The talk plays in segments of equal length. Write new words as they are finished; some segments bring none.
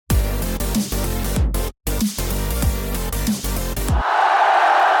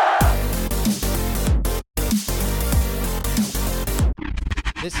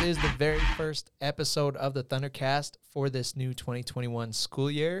This is the very first episode of the Thundercast for this new 2021 school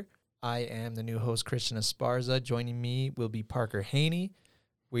year. I am the new host, Christian Esparza. Joining me will be Parker Haney.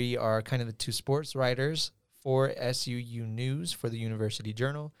 We are kind of the two sports writers for SUU News for the University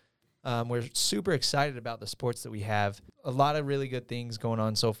Journal. We're super excited about the sports that we have. A lot of really good things going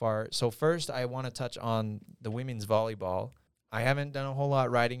on so far. So first, I want to touch on the women's volleyball. I haven't done a whole lot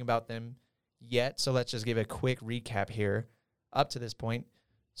writing about them yet, so let's just give a quick recap here up to this point.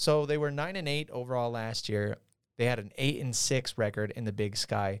 So they were 9-8 overall last year. They had an 8-6 record in the Big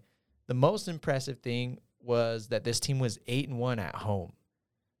Sky. The most impressive thing was that this team was 8-1 at home.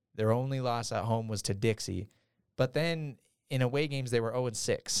 Their only loss at home was to Dixie. But then in away games, they were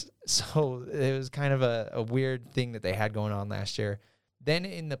 0-6. So it was kind of a weird thing that they had going on last year. Then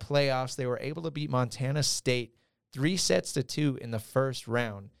in the playoffs, they were able to beat Montana State 3-2 in the first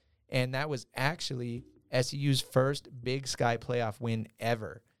round. And that was actually SUU's first Big Sky playoff win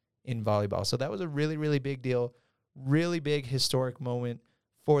ever in volleyball. So that was a really, really big deal, really big historic moment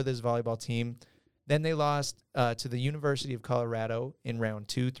for this volleyball team. Then they lost to the University of Colorado in round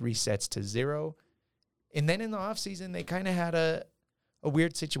 2, 3-0. And then in the offseason, they kind of had a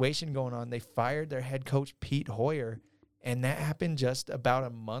weird situation going on. They fired their head coach, Pete Hoyer, and that happened just about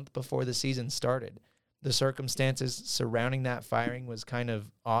a month before the season started. The circumstances surrounding that firing was kind of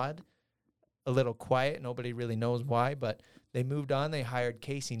odd, a little quiet. Nobody really knows why, but they moved on. They hired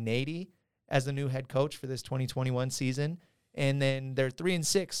Casey Nady as the new head coach for this 2021 season. And then they're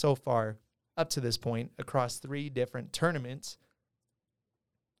 3-6 so far up to this point across 3 different tournaments.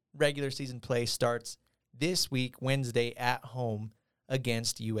 Regular season play starts this week, Wednesday, at home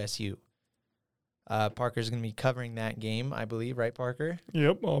against USU. Parker's going to be covering that game, I believe, right, Parker?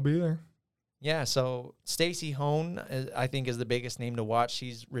 Yep, I'll be there. Yeah, so Stacey Hone, I think, is the biggest name to watch.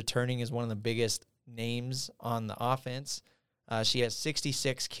 She's returning as one of the biggest names on the offense. She has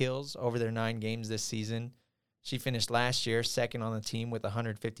 66 kills over their 9 games this season. She finished last year second on the team with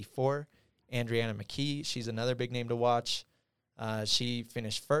 154. Andriana McKee, she's another big name to watch. She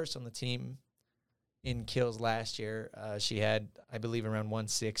finished first on the team in kills last year. She had, I believe, around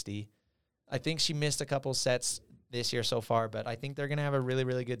 160. I think she missed a couple sets this year so far, but I think they're going to have a really,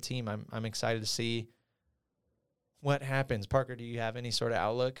 really good team. I'm excited to see what happens. Parker, do you have any sort of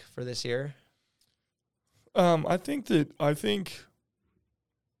outlook for this year? I think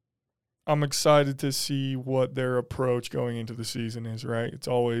I'm excited to see what their approach going into the season is, right? It's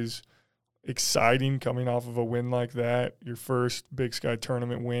always exciting coming off of a win like that, your first Big Sky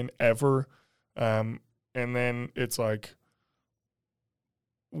tournament win ever. And then it's like,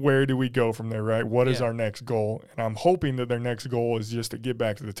 where do we go from there, right? What is our next goal? And I'm hoping that their next goal is just to get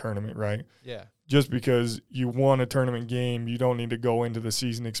back to the tournament, right? Yeah. Just because you won a tournament game, you don't need to go into the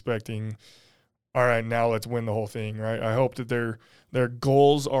season expecting, all right, now let's win the whole thing, right? I hope that their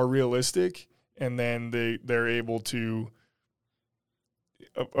goals are realistic and then they're able to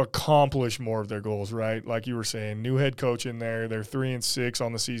accomplish more of their goals, right? Like you were saying, new head coach in there. They're 3-6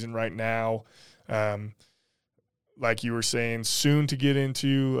 on the season right now. Like you were saying, soon to get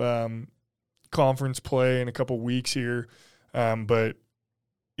into conference play in a couple weeks here. But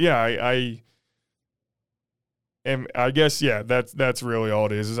yeah, I guess, yeah, that's really all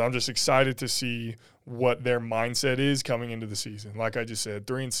it is I'm just excited to see what their mindset is coming into the season. Like I just said,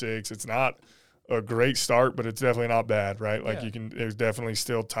 3-6, it's not a great start, but it's definitely not bad, right? Like there's definitely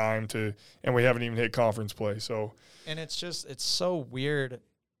still time and we haven't even hit conference play. So, and it's so weird,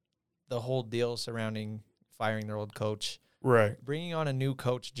 the whole deal surrounding firing their old coach. Right. Bringing on a new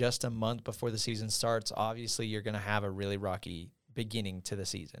coach just a month before the season starts, obviously you're going to have a really rocky beginning to the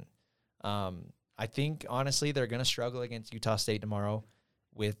season. I think, honestly, they're going to struggle against Utah State tomorrow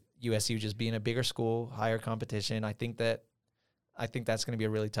with USU just being a bigger school, higher competition. I think that's going to be a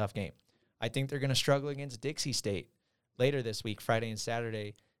really tough game. I think they're going to struggle against Dixie State later this week, Friday and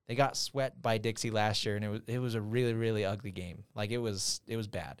Saturday. They got swept by Dixie last year, and it was a really, really ugly game. Like, it was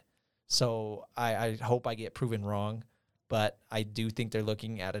bad. So I hope I get proven wrong, but I do think they're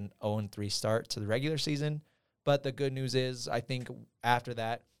looking at an 0-3 start to the regular season. But the good news is, I think after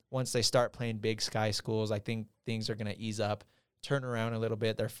that, once they start playing Big Sky schools, I think things are going to ease up, turn around a little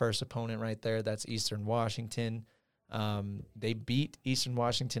bit. Their first opponent right there, that's Eastern Washington. They beat Eastern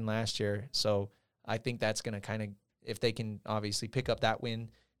Washington last year, so I think that's going to kind of, if they can obviously pick up that win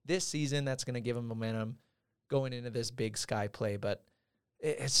this season, that's going to give them momentum going into this Big Sky play. But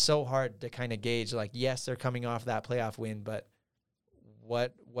it's so hard to kind of gauge, like, yes, they're coming off that playoff win, but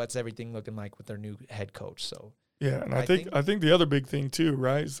what's everything looking like with their new head coach? So yeah, and I think the other big thing too,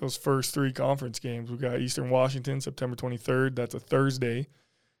 right, is those first 3 conference games. We got Eastern Washington, September 23rd. That's a Thursday.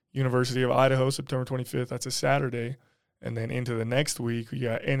 University of Idaho, September 25th. That's a Saturday. And then into the next week, we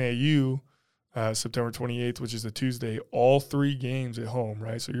got NAU September 28th, which is a Tuesday, all 3 games at home,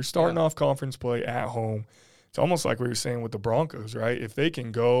 right? So you're starting off conference play at home. It's almost like we were saying with the Broncos, right? If they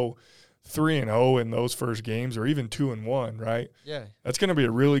can go 3-0 in those first games, or even 2-1, right? Yeah. That's going to be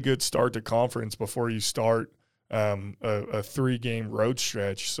a really good start to conference before you start a 3-game road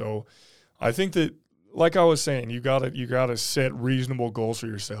stretch. So I think that, like I was saying, you gotta set reasonable goals for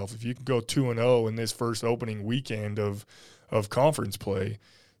yourself. If you can go 2-0 in this first opening weekend of conference play,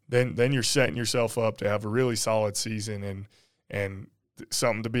 then you're setting yourself up to have a really solid season and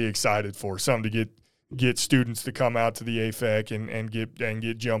something to be excited for, something to get students to come out to the AFEC and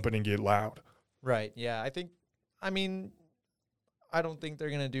get jumping and get loud. Right. Yeah. I don't think they're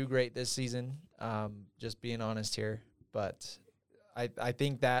gonna do great this season. Just being honest here, but I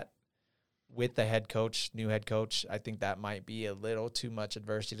think that with the new head coach, I think that might be a little too much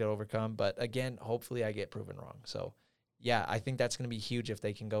adversity to overcome. But again, hopefully I get proven wrong. So, yeah, I think that's going to be huge if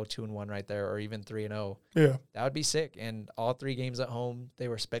they can go 2-1 right there, or even 3-0. Yeah, that would be sick. And all 3 games at home, they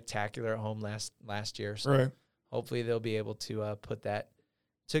were spectacular at home last year. So right. Hopefully they'll be able to put that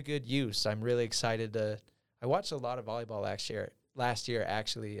to good use. I'm really excited I watched a lot of volleyball last year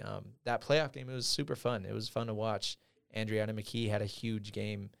actually. That playoff game, it was super fun. It was fun to watch. Andriana McKee had a huge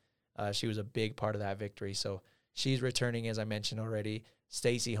game. She was a big part of that victory. So she's returning, as I mentioned already.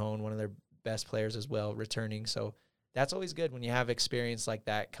 Stacy Hone, one of their best players as well, returning. So that's always good when you have experience like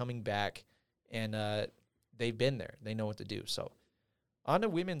that coming back, and they've been there. They know what to do. So on to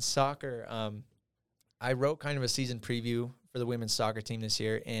women's soccer, I wrote kind of a season preview for the women's soccer team this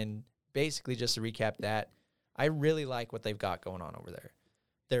year, and basically just to recap that, I really like what they've got going on over there.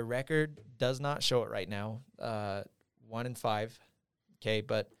 Their record does not show it right now, 1-5, okay,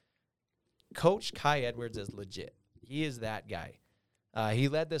 but Coach Kai Edwards is legit. He is that guy. He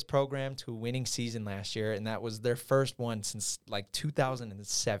led this program to a winning season last year, and that was their first one since like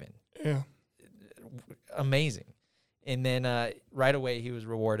 2007. Yeah. Amazing. And then right away he was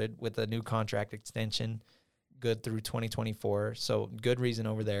rewarded with a new contract extension, good through 2024. So good reason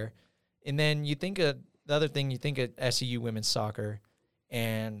over there. And then you think of the other thing, you think of SEU women's soccer,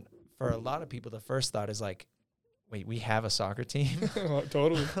 and for a lot of people, the first thought is like, wait, we have a soccer team?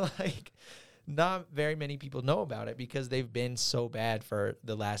 Totally. Like, not very many people know about it because they've been so bad for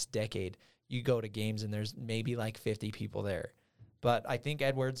the last decade. You go to games and there's maybe like 50 people there. But I think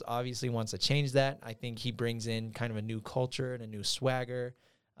Edwards obviously wants to change that. I think he brings in kind of a new culture and a new swagger.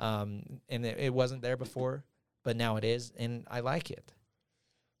 And it wasn't there before, but now it is, and I like it.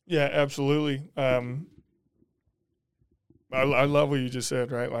 Yeah, absolutely. I love what you just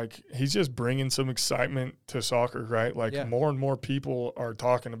said, right? Like, he's just bringing some excitement to soccer, right? Like, more and more people are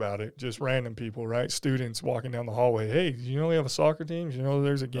talking about it, just random people, right? Students walking down the hallway. Hey, do you know we have a soccer team? Do you know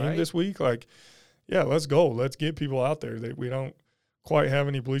there's a game this week? Like, yeah, let's go. Let's get people out there. We don't quite have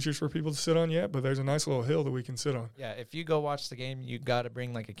any bleachers for people to sit on yet, but there's a nice little hill that we can sit on. Yeah, if you go watch the game, you got to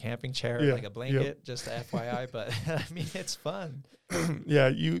bring like a camping chair, like a blanket, just FYI. But I mean, it's fun. Yeah,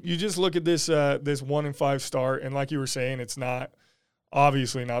 you just look at this 1-5 start, and like you were saying, it's not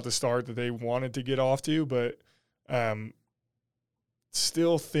obviously not the start that they wanted to get off to, but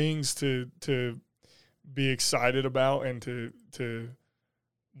still things to be excited about and to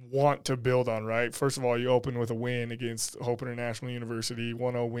want to build on, right? First of all, you open with a win against Hope International University,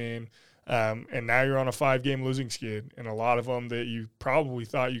 1-0 win, and now you're on a 5-game losing skid, and a lot of them that you probably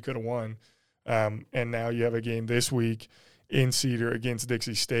thought you could have won, and now you have a game this week in Cedar against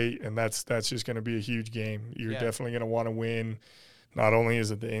Dixie State, and that's just going to be a huge game. You're definitely going to want to win. Not only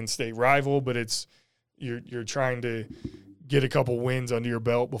is it the in-state rival, but it's you're trying to get a couple wins under your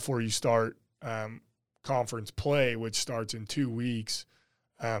belt before you start conference play, which starts in 2 weeks.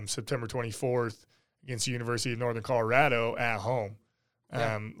 September 24th against the University of Northern Colorado at home.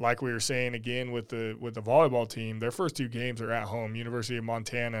 Like we were saying again with the volleyball team, their first 2 games are at home. University of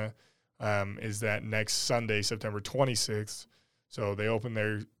Montana is that next Sunday, September 26th. So they open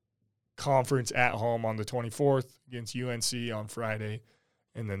their conference at home on the 24th against UNC on Friday,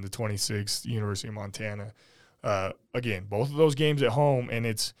 and then the 26th, University of Montana. Again, both of those games at home, and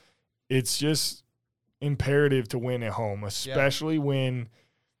it's just imperative to win at home, especially when –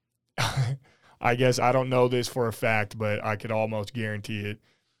 I guess I don't know this for a fact, but I could almost guarantee it.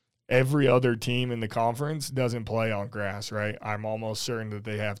 Every other team in the conference doesn't play on grass, right? I'm almost certain that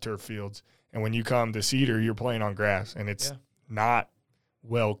they have turf fields. And when you come to Cedar, you're playing on grass, and it's not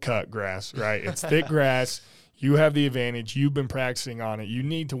well-cut grass, right? It's thick grass. You have the advantage. You've been practicing on it. You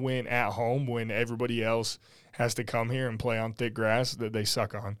need to win at home when everybody else has to come here and play on thick grass that they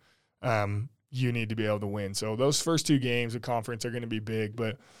suck on. You need to be able to win. So those first 2 games of conference are going to be big,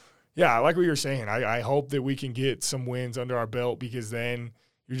 but Yeah, I like what you're saying. I hope that we can get some wins under our belt, because then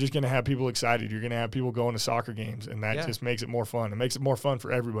you're just going to have people excited. You're going to have people going to soccer games, and that just makes it more fun. It makes it more fun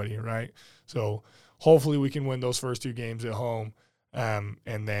for everybody, right? So hopefully we can win those first 2 games at home, and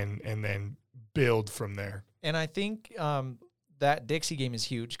then build from there. And I think that Dixie game is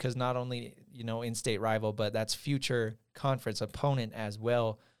huge because not only, in-state rival, but that's future conference opponent as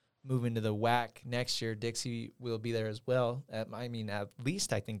well. Moving to the WAC next year, Dixie will be there as well. At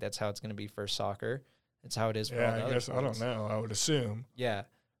least I think that's how it's going to be for soccer. It's how it is for all the other sports. I don't know. I would assume. Yeah.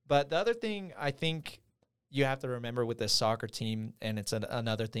 But the other thing I think you have to remember with this soccer team, and it's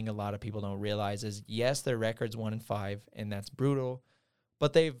another thing a lot of people don't realize, is yes, their record's 1-5, and that's brutal,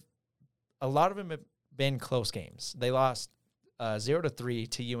 but a lot of them have been close games. They lost 0-3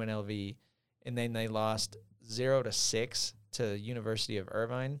 to UNLV, and then they lost 0-6 to University of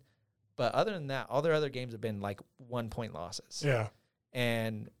Irvine. But other than that, all their other games have been like 1-point losses. Yeah.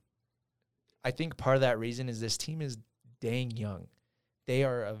 And I think part of that reason is this team is dang young. They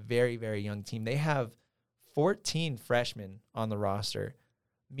are a very, very young team. They have 14 freshmen on the roster,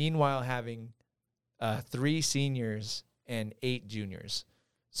 meanwhile having 3 seniors and 8 juniors.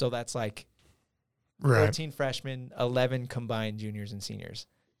 So that's like 14 freshmen, 11 combined juniors and seniors.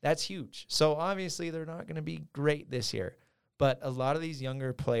 That's huge. So obviously they're not going to be great this year. But a lot of these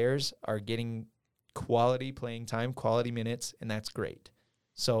younger players are getting quality playing time, quality minutes, and that's great.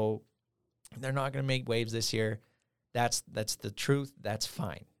 So they're not going to make waves this year. That's the truth. That's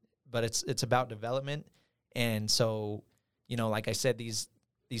fine. But it's about development. And so, like I said, these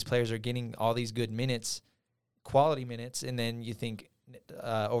players are getting all these good minutes, quality minutes, and then you think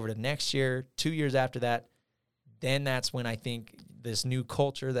over to next year, 2 years after that, then that's when I think this new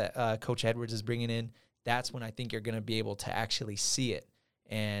culture that Coach Edwards is bringing in, that's when I think you're going to be able to actually see it.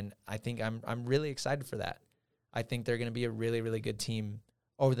 And I think I'm really excited for that. I think they're going to be a really, really good team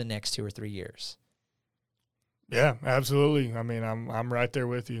over the next 2 or 3 years. Yeah, absolutely. I mean, I'm right there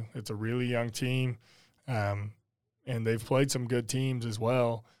with you. It's a really young team, and they've played some good teams as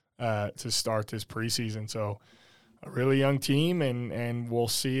well to start this preseason. So a really young team, and we'll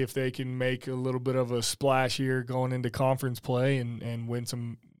see if they can make a little bit of a splash here going into conference play and win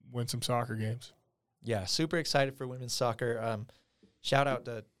some soccer games. Yeah, super excited for women's soccer. Shout out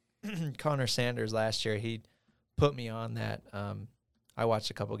to Connor Sanders last year. He put me on that. I watched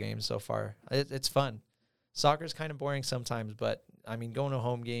a couple games so far. It's fun. Soccer's kind of boring sometimes, but, I mean, going to a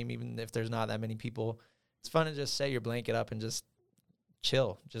home game, even if there's not that many people, it's fun to just set your blanket up and just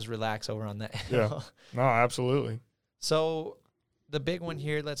chill, just relax over on that. Yeah, no, absolutely. So the big one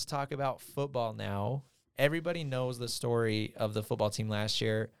here, let's talk about football now. Everybody knows the story of the football team last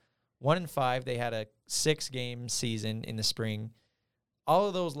year. 1-5, they had a 6-game season in the spring. All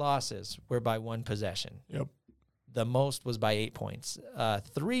of those losses were by 1 possession. Yep. The most was by 8 points.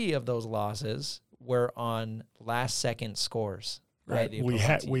 3 of those losses were on last-second scores. Right. We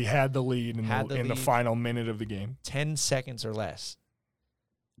had the lead in the final minute of the game. 10 seconds or less.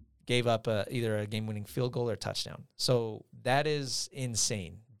 Gave up either a game-winning field goal or touchdown. So that is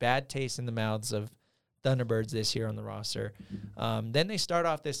insane. Bad taste in the mouths of Thunderbirds this year on the roster. Then they start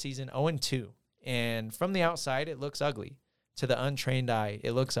off this season 0-2. And from the outside, it looks ugly. To the untrained eye,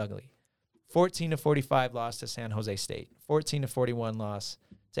 it looks ugly. 14-45 loss to San Jose State. 14-41 loss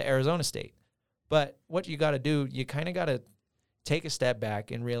to Arizona State. But what you got to do, you kind of got to take a step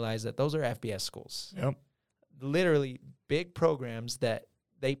back and realize that those are FBS schools. Yep. Literally big programs that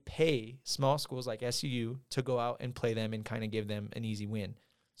they pay small schools like SUU to go out and play them and kind of give them an easy win.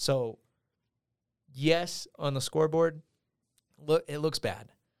 So, yes, on the scoreboard, it looks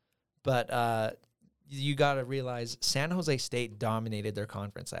bad. But you got to realize San Jose State dominated their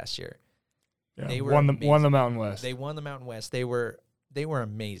conference last year. Yeah, they won the Mountain West. They won the Mountain West. They were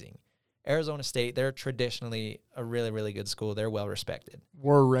amazing. Arizona State, they're traditionally a really, really good school. They're well respected.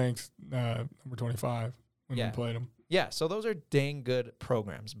 We're ranked number 25 when we played them. Yeah, so those are dang good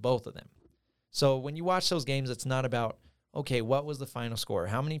programs, both of them. So when you watch those games, it's not about, okay, what was the final score?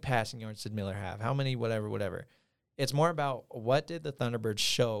 How many passing yards did Miller have? How many whatever. It's more about what did the Thunderbirds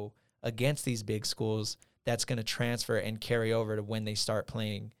show against these big schools that's going to transfer and carry over to when they start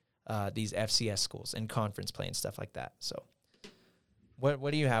playing these FCS schools and conference play and stuff like that. So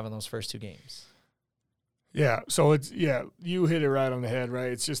what do you have in those first 2 games? Yeah, so you hit it right on the head, right?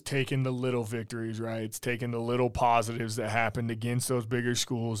 It's just taking the little victories, right? It's taking the little positives that happened against those bigger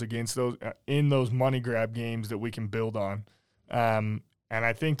schools, against those in those money grab games that we can build on. And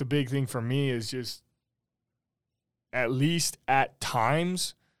I think the big thing for me is just, at least at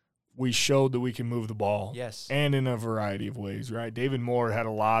times, we showed that we can move the ball. Yes. And in a variety of ways, right? David Moore had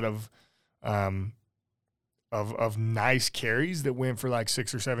a lot of of nice carries that went for like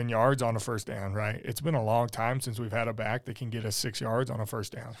 6 or 7 yards on a first down, right? It's been a long time since we've had a back that can get us 6 yards on a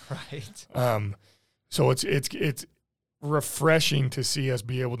first down. Right. So it's refreshing to see us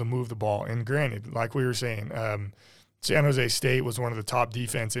be able to move the ball. And granted, like we were saying, San Jose State was one of the top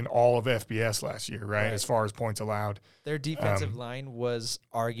defense in all of FBS last year, right? As far as points allowed. Their defensive line was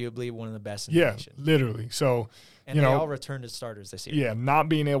arguably one of the best in the nation. Yeah, literally. So, and they all returned as starters this year. Yeah, not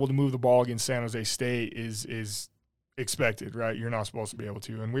being able to move the ball against San Jose State is expected, right? You're not supposed to be able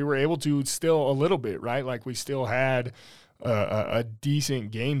to. And we were able to still a little bit, right? Like we still had a decent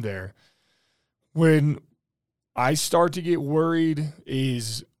game there. When I start to get worried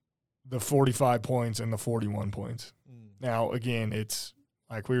is the 45 points and the 41 points. Now, again, it's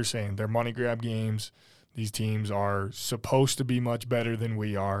like we were saying, they're money grab games. These teams are supposed to be much better than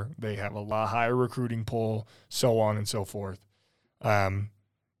we are. They have a lot higher recruiting pull, so on and so forth.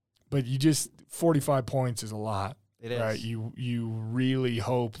 But 45 points is a lot. It is. Right? You really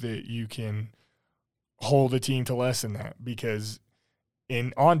hope that you can hold a team to less than that, because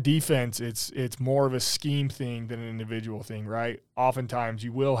on defense, it's more of a scheme thing than an individual thing, right? Oftentimes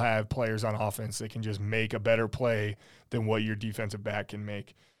you will have players on offense that can just make a better play than what your defensive back can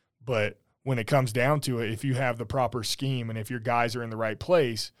make. But when it comes down to it, if you have the proper scheme and if your guys are in the right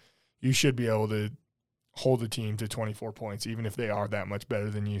place, you should be able to hold the team to 24 points, even if they are that much better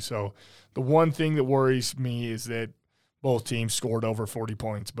than you. So the one thing that worries me is that both teams scored over 40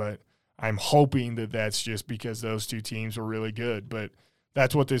 points, but I'm hoping that that's just because those two teams were really good. But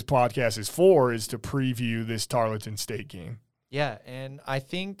that's what this podcast is for, is to preview this Tarleton State game. Yeah, and I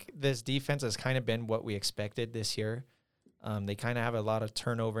think this defense has kind of been what we expected this year. They kind of have a lot of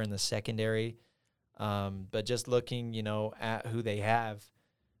turnover in the secondary. But just looking, at who they have,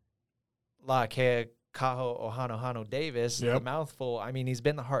 La'Akea Kaho Ohanohano Davis, the mouthful, I mean, he's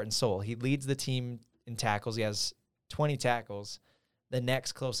been the heart and soul. He leads the team in tackles. He has 20 tackles. The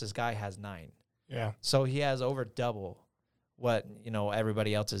next closest guy has 9. Yeah. So he has over double what,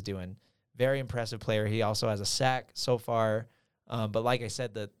 everybody else is doing. Very impressive player. He also has a sack so far. But like I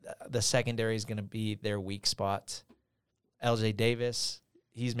said, the secondary is going to be their weak spot. LJ Davis,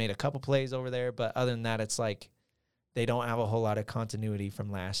 he's made a couple plays over there, but other than that, it's like they don't have a whole lot of continuity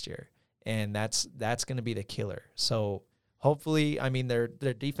from last year. And that's going to be the killer. So hopefully, I mean, their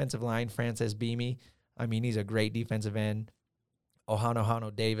defensive line, Francis Beamy, I mean, he's a great defensive end.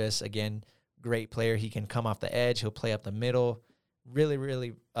 Ohanohano Davis, again, great player. He can come off the edge. He'll play up the middle. Really,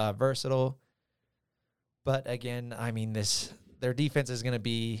 really versatile. But again, I mean, their defense is going to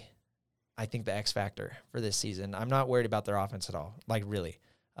be, I think, the X factor for this season. I'm not worried about their offense at all. Like, really.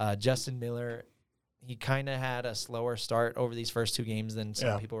 Justin Miller, he kind of had a slower start over these first 2 games than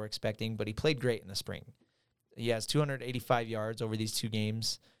some people were expecting, but he played great in the spring. He has 285 yards over these 2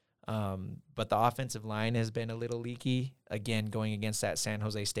 games. But the offensive line has been a little leaky, again, going against that San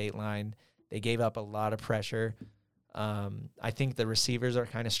Jose State line. They gave up a lot of pressure. I think the receivers are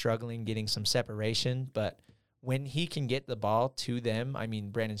kind of struggling getting some separation, but when he can get the ball to them, I mean,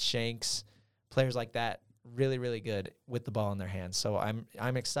 Brandon Shanks, players like that, really, really good with the ball in their hands. So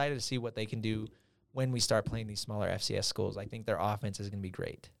I'm excited to see what they can do when we start playing these smaller FCS schools. I think their offense is going to be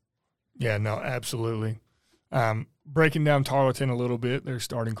great. Yeah, no, absolutely. Breaking down Tarleton a little bit, their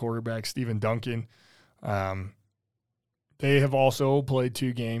starting quarterback, Stephen Duncan, they have also played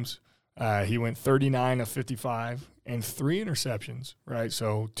 2 games. He went 39 of 55 and 3 interceptions, right?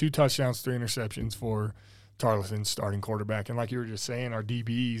 So 2 touchdowns, 3 interceptions for Tarleton's starting quarterback. And like you were just saying, our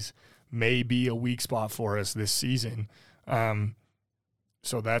DBs may be a weak spot for us this season.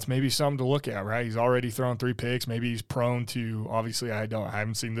 So that's maybe something to look at, right? He's already thrown 3 picks. Maybe he's prone to, obviously I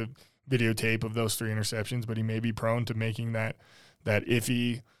haven't seen the videotape of those 3 interceptions, but he may be prone to making that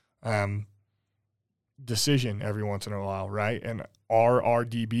iffy decision every once in a while, right? And are our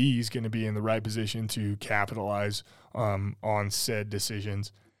DBs going to be in the right position to capitalize on said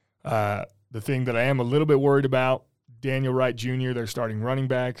decisions? The thing that I am a little bit worried about, Daniel Wright Jr., their starting running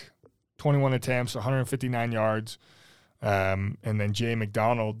back, 21 attempts, 159 yards. And then Jay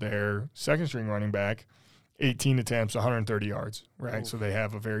McDonald, their second-string running back, 18 attempts, 130 yards, right? Oof. So they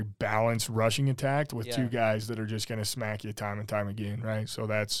have a very balanced rushing attack with 2 guys that are just going to smack you time and time again, right? So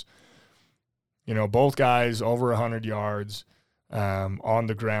that's, both guys over 100 yards on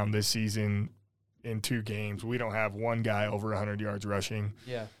the ground this season in 2 games. We don't have one guy over 100 yards rushing.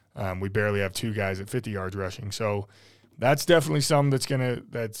 Yeah. We barely have 2 guys at 50 yards rushing. So that's definitely something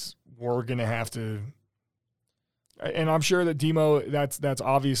we're going to have to And I'm sure that Demo, that's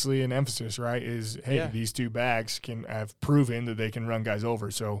obviously an emphasis, right? Is, hey, Yeah. these two backs have proven that they can run guys over.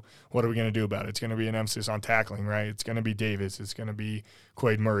 So what are we going to do about it? It's going to be an emphasis on tackling, right? It's going to be Davis. It's going to be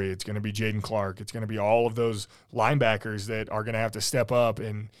Quade Murray. It's going to be Jaden Clark. It's going to be all of those linebackers that are going to have to step up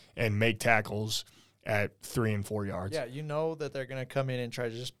and make tackles at 3 and 4 yards. Yeah, you know that they're going to come in and try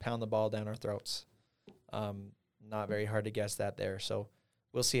to just pound the ball down our throats. Not very hard to guess that there. So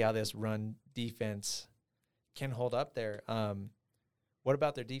we'll see how this run defense can hold up there. What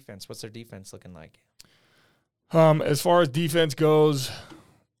about their defense? What's their defense looking like? As far as defense goes,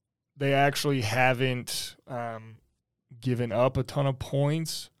 they actually haven't given up a ton of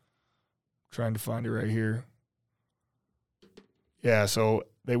points. Trying to find it right here. Yeah, so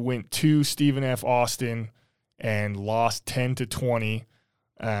they went to Stephen F. Austin and lost 10-20.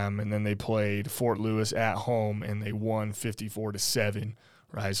 And then they played Fort Lewis at home and they won 54-7.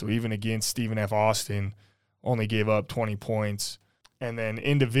 Right, so even against Stephen F. Austin, only gave up 20 points. And then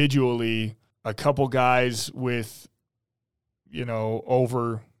individually, a couple guys with,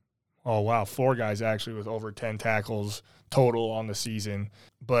 over, 4 guys actually with over 10 tackles total on the season.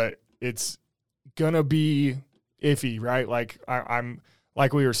 But it's going to be iffy, right? Like I'm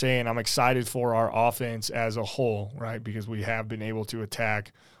like we were saying, I'm excited for our offense as a whole, right? Because we have been able to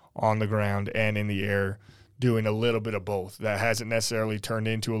attack on the ground and in the air, doing a little bit of both. That hasn't necessarily turned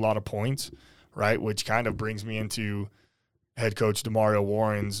into a lot of points, right? Which kind of brings me into head coach DeMario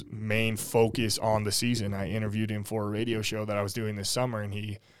Warren's main focus on the season. I interviewed him for a radio show that I was doing this summer, and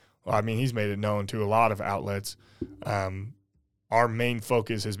he's made it known to a lot of outlets. Our main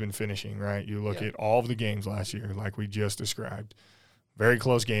focus has been finishing, right? You look at all of the games last year, like we just described, very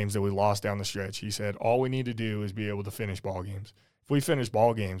close games that we lost down the stretch. He said, all we need to do is be able to finish ball games. If we finish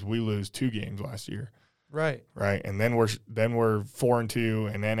ball games, we lose 2 games last year. Right. And then we're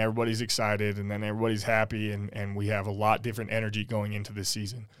 4-2, and then everybody's excited, and then everybody's happy, and we have a lot different energy going into this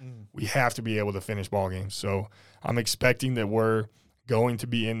season. We have to be able to finish ball games. So I'm expecting that we're going to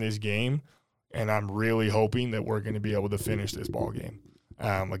be in this game, and I'm really hoping that we're going to be able to finish this ball game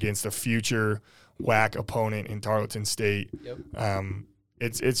against a future WAC opponent in Tarleton State. Yep.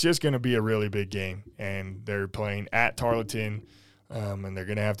 It's just going to be a really big game, and they're playing at Tarleton. And they're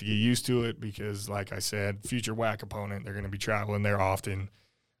going to have to get used to it because, like I said, future WAC opponent, they're going to be traveling there often.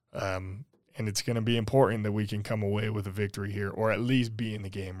 And it's going to be important that we can come away with a victory here or at least be in the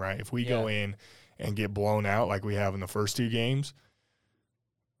game, right? If we go in and get blown out like we have in the first 2 games,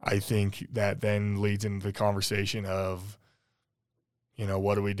 I think that then leads into the conversation of,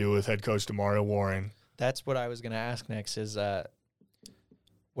 what do we do with head coach DeMario Warren? That's what I was going to ask next is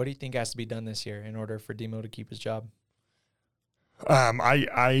what do you think has to be done this year in order for Demo to keep his job?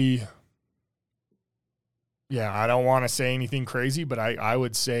 I don't want to say anything crazy, but I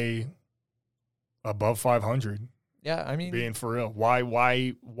would say above 500. Yeah, I mean, being for real,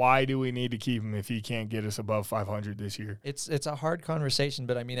 why do we need to keep him if he can't get us above 500 this year? It's a hard conversation,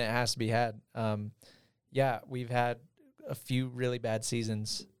 but I mean, it has to be had. We've had a few really bad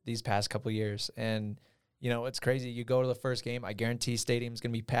seasons these past couple years, and it's crazy. You go to the first game, I guarantee stadium's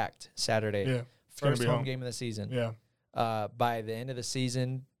gonna be packed Saturday. Yeah, first home game of the season. Yeah. By the end of the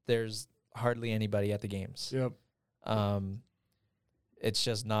season, there's hardly anybody at the games. Yep. It's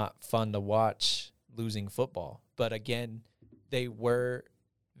just not fun to watch losing football. But again, they were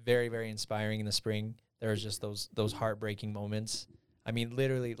very, very inspiring in the spring. There was just those heartbreaking moments. I mean,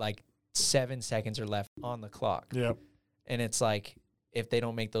 literally like 7 seconds are left on the clock. Yep. And it's like, if they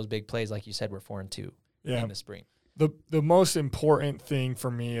don't make those big plays, like you said, we're 4-2 in the spring. The most important thing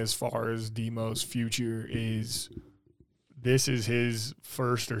for me as far as Demo's future is this is his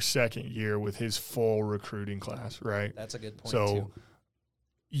first or second year with his full recruiting class, right? That's a good point, too.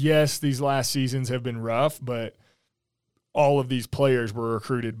 Yes, these last seasons have been rough, but all of these players were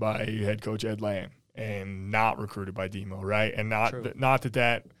recruited by head coach Ed Lamb and not recruited by Demo, right? And not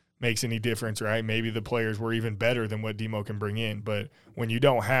that makes any difference, right? Maybe the players were even better than what Demo can bring in, but when you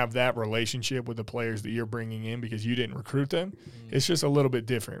don't have that relationship with the players that you're bringing in because you didn't recruit them, it's just a little bit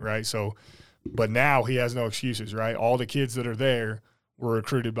different, right? So, but now he has no excuses, right? All the kids that are there were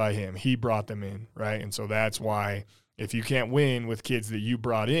recruited by him. He brought them in, right? And so that's why if you can't win with kids that you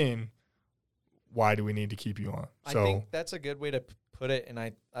brought in, why do we need to keep you on? I think that's a good way to put it, and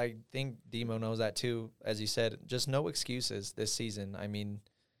I think Demo knows that too. As you said, just no excuses this season. I mean,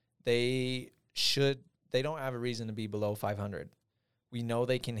 they don't have a reason to be below 500. We know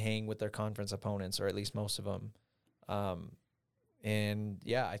they can hang with their conference opponents, or at least most of them. I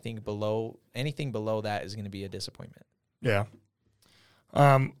think anything below that is going to be a disappointment. Yeah.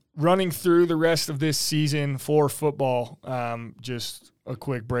 Running through the rest of this season for football, just a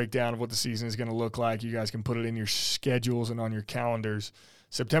quick breakdown of what the season is going to look like. You guys can put it in your schedules and on your calendars.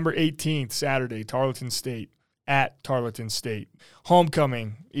 September 18th, Saturday, Tarleton State at Tarleton State.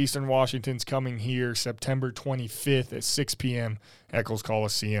 Homecoming, Eastern Washington's coming here September 25th at 6 p.m. Eccles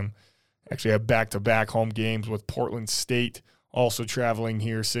Coliseum. Actually have back-to-back home games with Portland State also traveling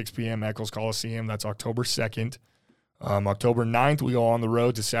here 6 p.m. Eccles Coliseum. That's October 2nd. October 9th, we go on the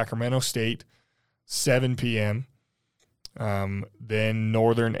road to Sacramento State, 7 p.m. Then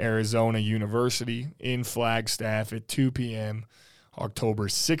Northern Arizona University in Flagstaff at 2 p.m. October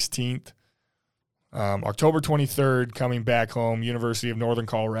 16th. October 23rd, coming back home, University of Northern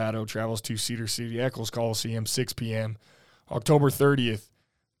Colorado travels to Cedar City, Eccles Coliseum, 6 p.m. October 30th,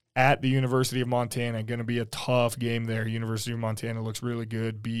 at the University of Montana. Going to be a tough game there. University of Montana looks really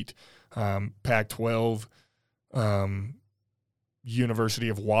good. Beat Pac-12 University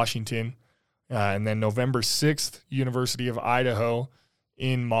of Washington. And then November 6th, University of Idaho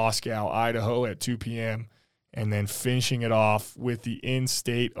in Moscow, Idaho at 2 p.m. And then finishing it off with the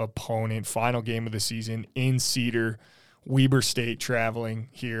in-state opponent, final game of the season in Cedar, Weber State traveling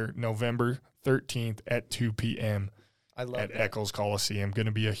here November 13th at 2 p.m. I love at that. Eccles Coliseum. Going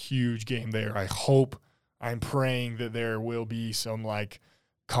to be a huge game there. I'm praying that there will be some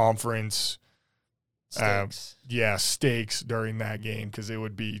conference stakes during that game, because it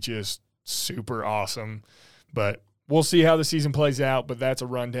would be just super awesome. But we'll see how the season plays out. But that's a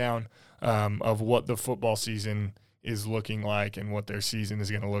rundown of what the football season is looking like and what their season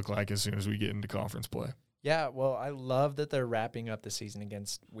is going to look like as soon as we get into conference play. Yeah, well, I love that they're wrapping up the season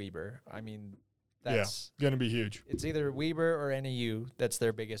against Weber. I mean, that's going to be huge. It's either Weber or NAU that's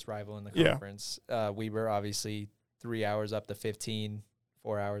their biggest rival in the conference. Weber, obviously, 3 hours up to 15,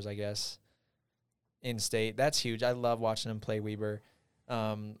 4 hours, I guess, in-state. That's huge. I love watching them play Weber.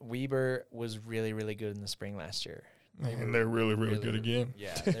 Weber was really, really good in the spring last year. And they're really, really good again.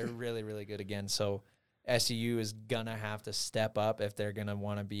 Yeah, they're really, really good again. So SEU is going to have to step up if they're going to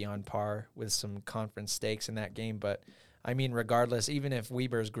want to be on par with some conference stakes in that game. But, I mean, regardless, even if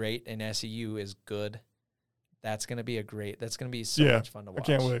Weber's great and SEU is good, that's going to be so much fun to watch.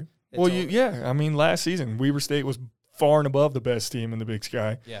 I can't wait. Last season, Weber State was far and above the best team in the Big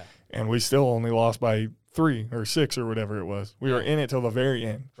Sky. Yeah. And we still only lost by 3 or 6 or whatever it was. We were in it till the very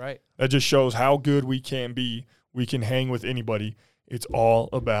end. Right. That just shows how good we can be. We can hang with anybody. It's all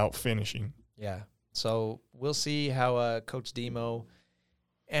about finishing. Yeah. So we'll see how Coach Demo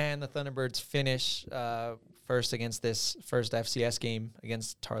and the Thunderbirds finish first against this first FCS game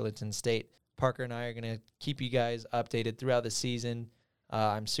against Tarleton State. Parker and I are going to keep you guys updated throughout the season.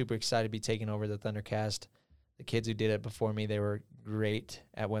 I'm super excited to be taking over the Thundercast. The kids who did it before me, they were great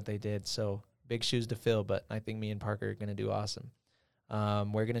at what they did. So big shoes to fill, but I think me and Parker are going to do awesome.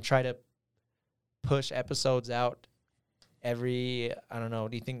 We're going to try to push episodes out every, I don't know,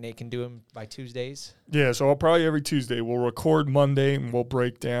 do you think Nate can do them by Tuesdays? Yeah, so probably every Tuesday. We'll record Monday, and we'll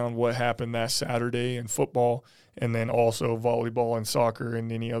break down what happened that Saturday in football, and then also volleyball and soccer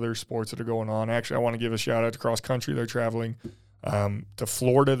and any other sports that are going on. Actually, I want to give a shout-out to cross country. They're traveling to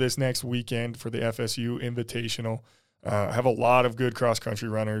Florida this next weekend for the FSU Invitational. Have a lot of good cross country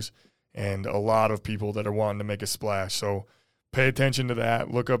runners and a lot of people that are wanting to make a splash. So pay attention to that.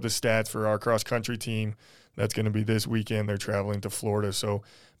 Look up the stats for our cross country team. That's going to be this weekend. They're traveling to Florida, so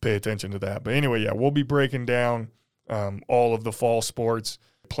pay attention to that. But anyway, we'll be breaking down all of the fall sports.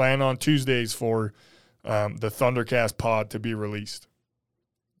 Plan on Tuesdays for the Thundercast pod to be released.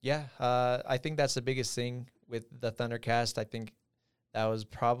 Yeah, I think that's the biggest thing with the Thundercast. I think that was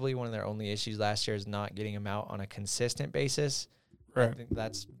probably one of their only issues last year, is not getting them out on a consistent basis. Right. I think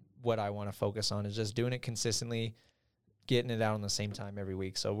that's what I want to focus on, is just doing it consistently, getting it out on the same time every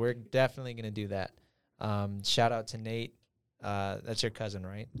week. So we're definitely going to do that. Shout out to Nate. That's your cousin,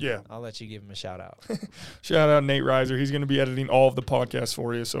 right? Yeah. I'll let you give him a shout out. Shout out Nate Reiser. He's going to be editing all of the podcasts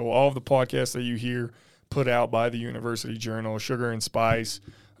for you. So all of the podcasts that you hear put out by the University Journal, Sugar and Spice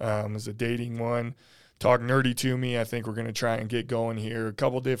is a dating one. Talk Nerdy to Me, I think we're going to try and get going here. A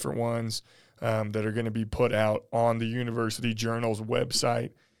couple different ones that are going to be put out on the University Journal's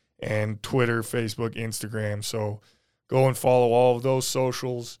website and Twitter, Facebook, Instagram. So go and follow all of those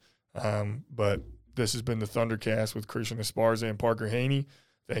socials. But this has been the Thundercast with Christian Esparza and Parker Haney.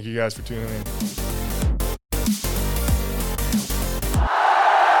 Thank you guys for tuning in.